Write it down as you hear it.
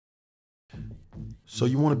So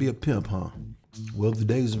you want to be a pimp, huh? Well, the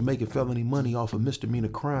days of making felony money off of misdemeanor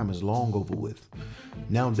crime is long over with.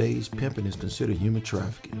 Nowadays, pimping is considered human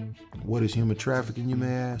trafficking. What is human trafficking, you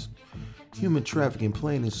may ask? Human trafficking,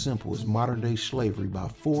 plain and simple, is modern-day slavery by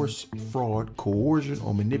force, fraud, coercion,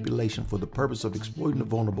 or manipulation for the purpose of exploiting the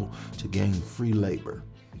vulnerable to gain free labor.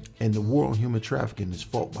 And the war on human trafficking is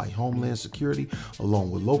fought by Homeland Security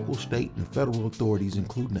along with local, state, and federal authorities,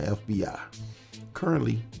 including the FBI.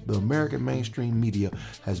 Currently, the American mainstream media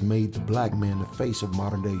has made the black man the face of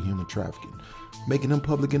modern-day human trafficking, making him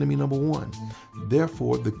public enemy number one.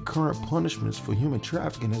 Therefore, the current punishments for human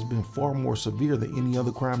trafficking has been far more severe than any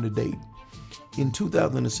other crime to date. In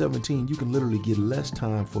 2017, you can literally get less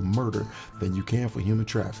time for murder than you can for human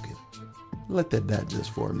trafficking. Let that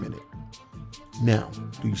digest for a minute. Now,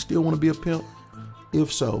 do you still want to be a pimp? If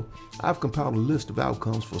so, I've compiled a list of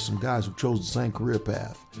outcomes for some guys who chose the same career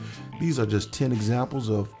path. These are just 10 examples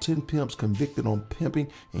of 10 pimps convicted on pimping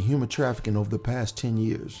and human trafficking over the past 10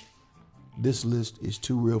 years. This list is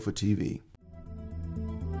too real for TV.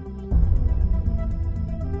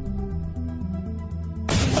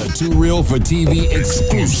 A Too Real for TV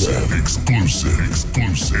exclusive.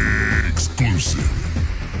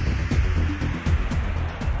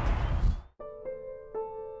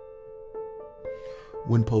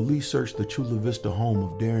 When police searched the Chula Vista home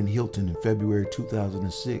of Darren Hilton in February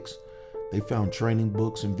 2006, they found training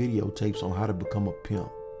books and videotapes on how to become a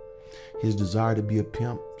pimp. His desire to be a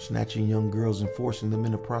pimp, snatching young girls and forcing them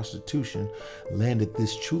into prostitution, landed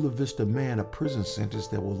this Chula Vista man a prison sentence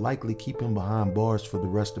that will likely keep him behind bars for the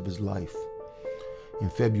rest of his life. In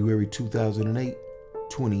February 2008,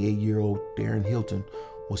 28-year-old Darren Hilton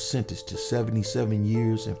was sentenced to 77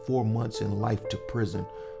 years and 4 months in life to prison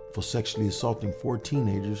for sexually assaulting 4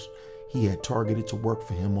 teenagers he had targeted to work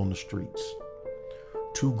for him on the streets.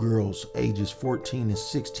 2 girls, ages 14 and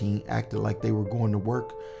 16, acted like they were going to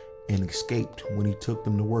work and escaped when he took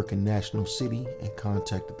them to work in National City and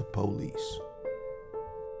contacted the police.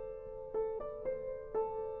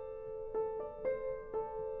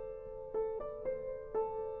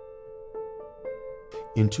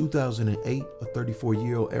 In 2008, a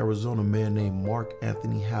 34-year-old Arizona man named Mark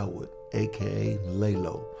Anthony Howard, aka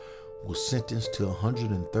Lalo, was sentenced to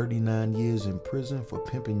 139 years in prison for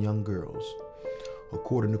pimping young girls.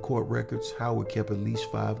 According to court records, Howard kept at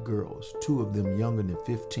least 5 girls, 2 of them younger than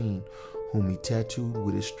 15, whom he tattooed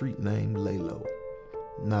with his street name Lalo.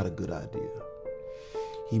 Not a good idea.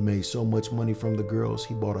 He made so much money from the girls,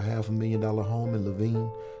 he bought a $500,000 home in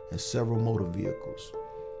Laveen and several motor vehicles.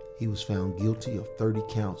 He was found guilty of 30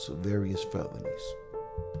 counts of various felonies.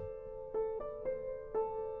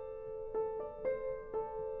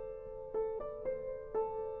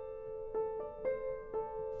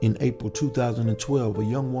 In April 2012, a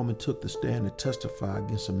young woman took the stand to testify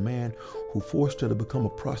against a man who forced her to become a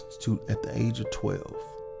prostitute at the age of 12.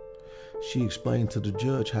 She explained to the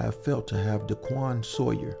judge how it felt to have Daquan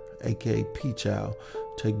Sawyer, aka P-Child,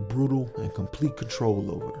 take brutal and complete control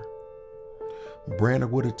over her, brand her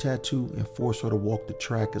with a tattoo, and force her to walk the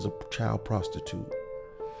track as a child prostitute.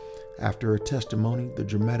 After her testimony, the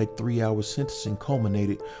dramatic 3-hour sentencing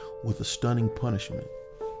culminated with a stunning punishment.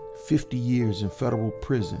 50 years in federal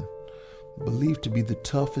prison, believed to be the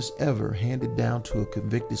toughest ever handed down to a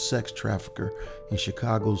convicted sex trafficker in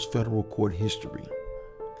Chicago's federal court history.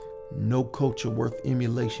 No culture worth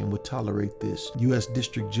emulation would tolerate this, U.S.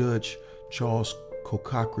 District Judge Charles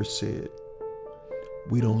Kokakris said.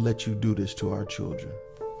 "We don't let you do this to our children."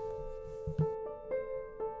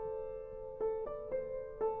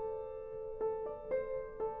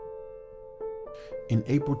 In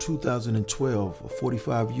April 2012, a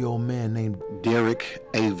 45-year-old man named Derek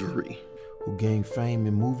Avery, who gained fame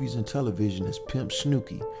in movies and television as Pimp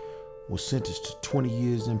Snooki, was sentenced to 20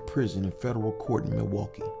 years in prison in federal court in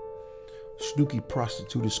Milwaukee. Snooki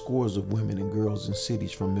prostituted scores of women and girls in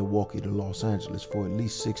cities from Milwaukee to Los Angeles for at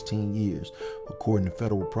least 16 years, according to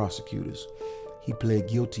federal prosecutors. He pled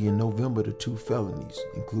guilty in November to 2 felonies,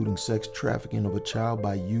 including sex trafficking of a child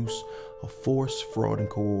by use of force, fraud, and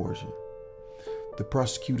coercion. The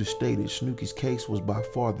prosecutor stated Snooki's case was by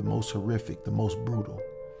far the most horrific, the most brutal,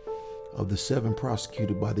 of the 7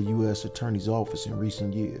 prosecuted by the U.S. Attorney's Office in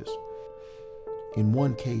recent years. In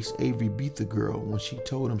one case, Avery beat the girl when she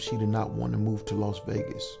told him she did not want to move to Las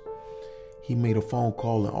Vegas. He made a phone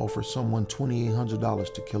call and offered someone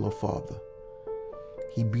 $2,800 to kill her father.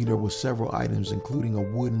 He beat her with several items, including a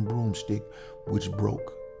wooden broomstick, which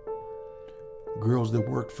broke. Girls that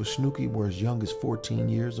worked for Snooki were as young as 14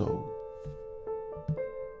 years old.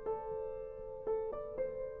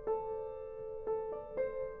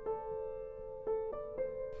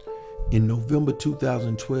 In November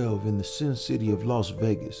 2012, in the Sin City of Las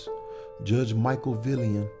Vegas, Judge Michael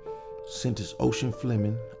Villian sentenced Ocean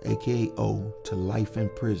Fleming, aka O, to life in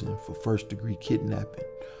prison for first-degree kidnapping,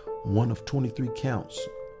 one of 23 counts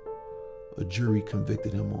a jury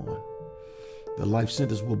convicted him on. The life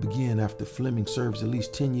sentence will begin after Fleming serves at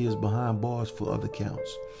least 10 years behind bars for other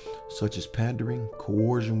counts, such as pandering,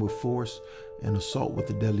 coercion with force, and assault with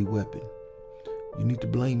a deadly weapon. You need to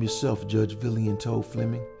blame yourself, Judge Villian told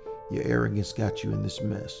Fleming. Your arrogance got you in this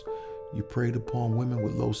mess. You preyed upon women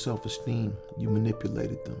with low self-esteem. You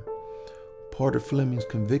manipulated them. Part of Fleming's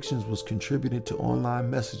convictions was contributing to online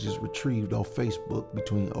messages retrieved off Facebook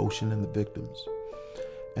between Ocean and the victims.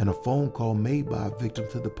 And a phone call made by a victim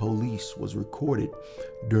to the police was recorded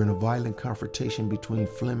during a violent confrontation between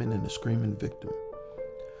Fleming and the screaming victim.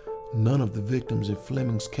 None of the victims in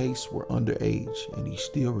Fleming's case were underage, and he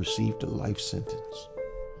still received a life sentence.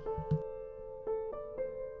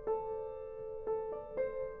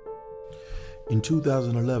 In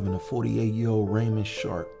 2011, a 48-year-old Raymond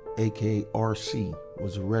Sharp, aka RC,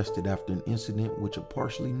 was arrested after an incident in which a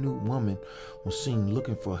partially nude woman was seen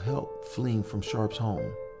looking for help fleeing from Sharp's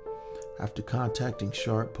home. After contacting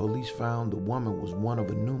Sharp, police found the woman was one of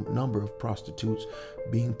a number of prostitutes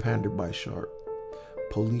being pandered by Sharp.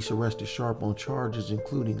 Police arrested Sharp on charges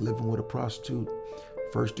including living with a prostitute,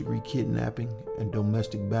 first-degree kidnapping, and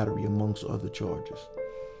domestic battery, amongst other charges.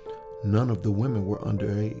 None of the women were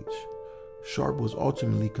underage. Sharp was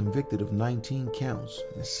ultimately convicted of 19 counts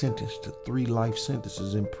and sentenced to 3 life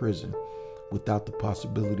sentences in prison without the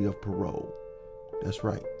possibility of parole. That's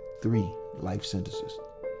right, 3 life sentences.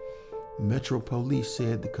 Metro Police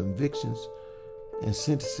said the convictions and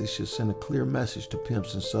sentences should send a clear message to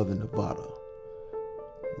pimps in Southern Nevada.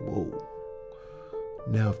 Whoa.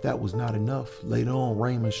 Now, if that was not enough, later on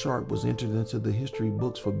Raymond Sharp was entered into the history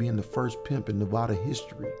books for being the first pimp in Nevada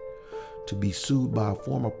history to be sued by a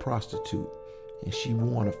former prostitute, and she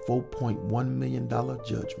won a $4.1 million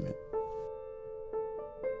judgment.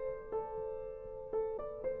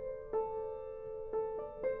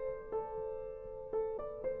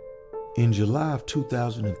 In July of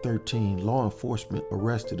 2013, law enforcement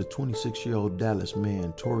arrested a 26-year-old Dallas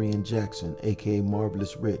man, Torian Jackson, aka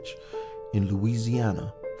Marvelous Rich, in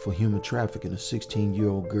Louisiana for human trafficking a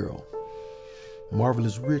 16-year-old girl.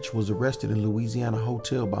 Marvelous Rich was arrested in Louisiana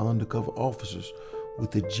hotel by undercover officers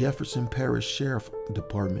with the Jefferson Parish Sheriff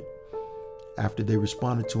Department after they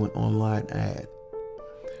responded to an online ad.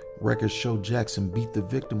 Records show Jackson beat the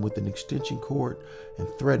victim with an extension cord and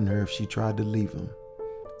threatened her if she tried to leave him.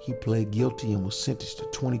 He pled guilty and was sentenced to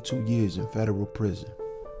 22 years in federal prison.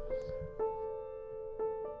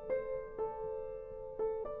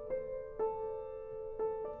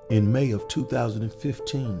 In May of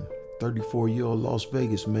 2015, 34-year-old Las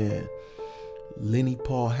Vegas man Lenny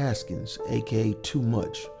Paul Haskins, aka Too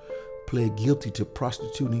Much, pled guilty to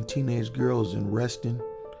prostituting teenage girls in Reston,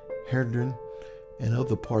 Herndon, and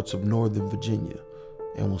other parts of Northern Virginia,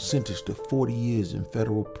 and was sentenced to 40 years in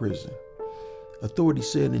federal prison.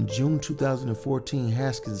 Authorities said in June 2014,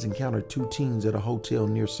 Haskins encountered 2 teens at a hotel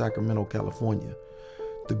near Sacramento, California.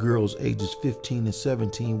 The girls, ages 15 and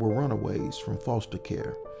 17, were runaways from foster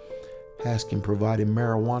care. Haskins provided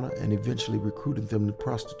marijuana and eventually recruited them to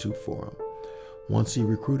prostitute for him. Once he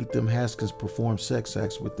recruited them, Haskins performed sex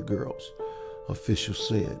acts with the girls, officials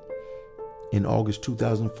said. In August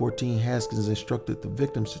 2014, Haskins instructed the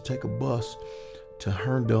victims to take a bus to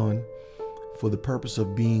Herndon for the purpose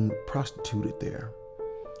of being prostituted there.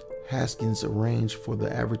 Haskins arranged for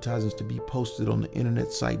the advertisements to be posted on the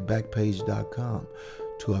internet site Backpage.com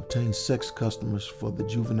to obtain sex customers for the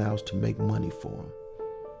juveniles to make money for them.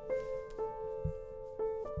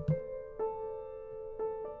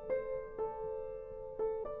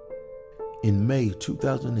 In May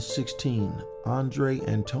 2016, Andre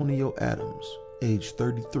Antonio Adams, age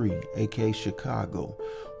 33, aka Chicago,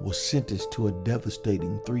 was sentenced to a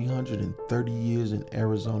devastating 330 years in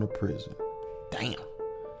Arizona prison. Damn.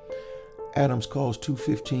 Adams caused 2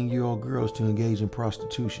 15-year-old girls to engage in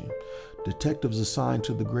prostitution. Detectives assigned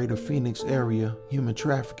to the Greater Phoenix Area Human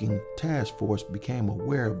Trafficking Task Force became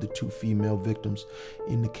aware of the 2 female victims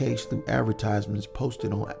in the case through advertisements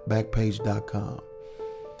posted on Backpage.com.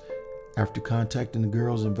 After contacting the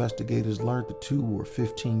girls, investigators learned the 2 were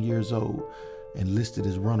 15 years old and listed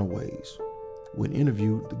as runaways. When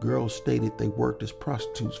interviewed, the girls stated they worked as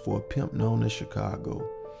prostitutes for a pimp known as Chicago,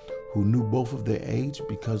 who knew both of their age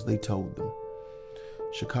because they told them.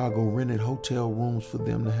 Chicago rented hotel rooms for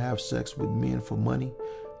them to have sex with men for money,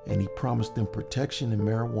 and he promised them protection and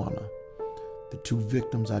marijuana. The 2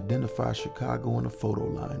 victims identified Chicago in a photo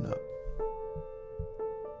lineup.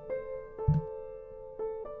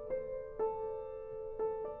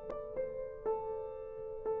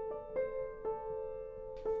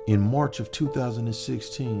 In March of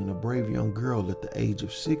 2016, a brave young girl at the age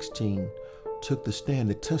of 16 took the stand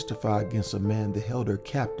to testify against a man that held her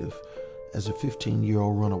captive as a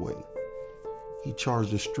 15-year-old runaway. He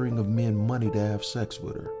charged a string of men money to have sex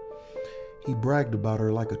with her. He bragged about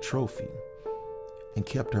her like a trophy and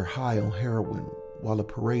kept her high on heroin while a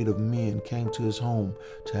parade of men came to his home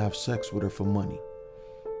to have sex with her for money.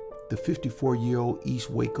 The 54-year-old East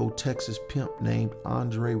Waco, Texas pimp named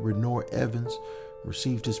Mrmaroy Evans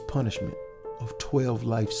received his punishment of 12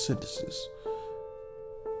 life sentences.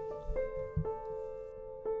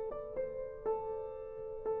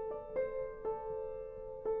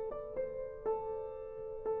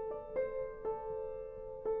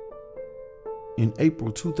 In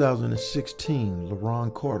April 2016,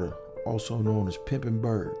 LaRon Carter, also known as Pimping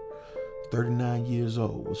Bird, 39 years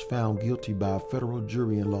old, was found guilty by a federal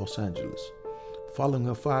jury in Los Angeles. Following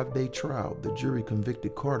a 5-day trial, the jury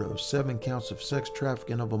convicted Carter of 7 counts of sex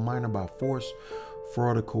trafficking of a minor by force,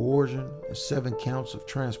 fraud or coercion, and 7 counts of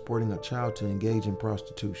transporting a child to engage in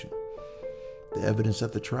prostitution. The evidence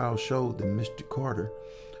at the trial showed that Mr. Carter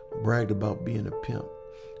bragged about being a pimp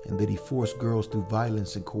and that he forced girls through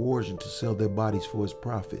violence and coercion to sell their bodies for his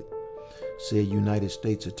profit, said United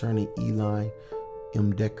States Attorney Eli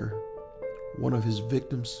M. Decker. One of his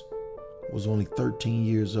victims was only 13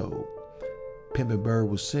 years old. Pimping Bird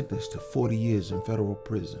was sentenced to 40 years in federal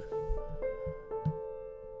prison.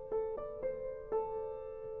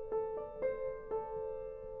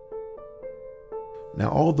 Now,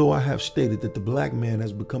 although I have stated that the black man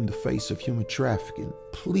has become the face of human trafficking,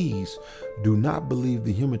 please do not believe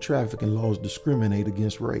the human trafficking laws discriminate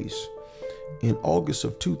against race. In August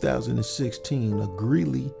of 2016, a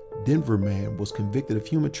Greeley, Denver man was convicted of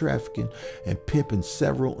human trafficking and pimping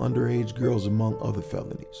several underage girls, among other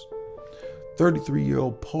felonies.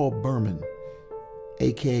 33-year-old Paul Berman,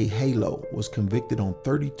 aka Halo, was convicted on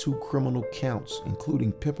 32 criminal counts,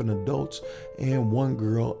 including pimping adults and one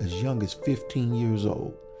girl as young as 15 years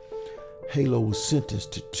old. Halo was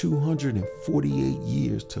sentenced to 248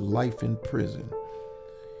 years to life in prison.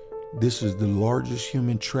 This is the largest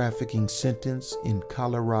human trafficking sentence in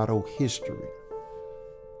Colorado history.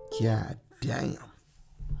 God damn.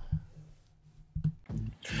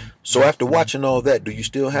 So after watching all that, do you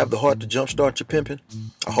still have the heart to jumpstart your pimping?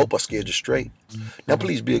 I hope I scared you straight. Now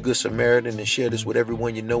please be a good Samaritan and share this with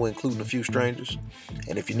everyone you know, including a few strangers.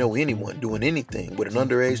 And if you know anyone doing anything with an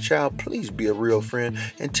underage child, please be a real friend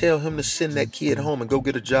and tell him to send that kid home and go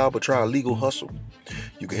get a job or try a legal hustle.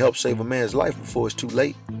 You can help save a man's life before it's too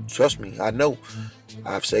late. Trust me, I know.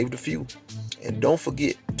 I've saved a few. And don't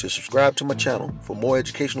forget to subscribe to my channel for more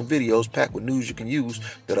educational videos packed with news you can use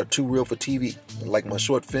that are too real for TV, like my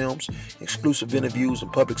short films, exclusive interviews,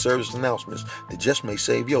 and public service announcements that just may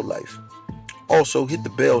save your life. Also, hit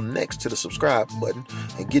the bell next to the subscribe button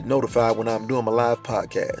and get notified when I'm doing my live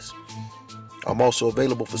podcast. I'm also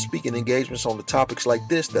available for speaking engagements on the topics like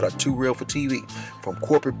this that are too real for TV, from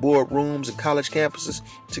corporate boardrooms and college campuses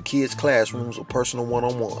to kids' classrooms or personal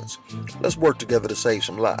one-on-ones. Let's work together to save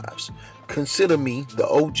some lives. Consider me the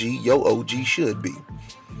OG your OG should be.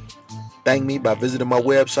 Thank me by visiting my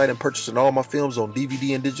website and purchasing all my films on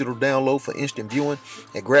DVD and digital download for instant viewing,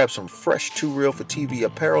 and grab some fresh Too Real for TV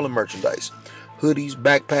apparel and merchandise. Hoodies,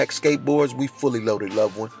 backpacks, skateboards, we fully loaded,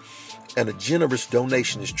 loved one. And a generous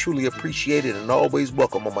donation is truly appreciated and always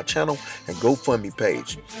welcome on my channel and GoFundMe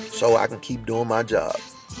page, so I can keep doing my job.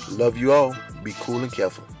 Love you all. Be cool and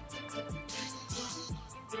careful.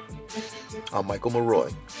 I'm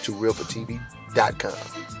Mrmaroy, TooRealForTV.com.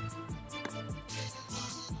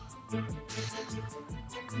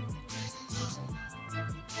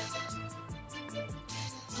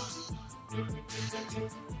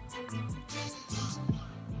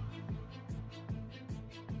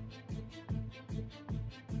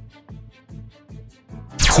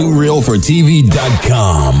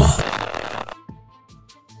 TooRealForTV.com.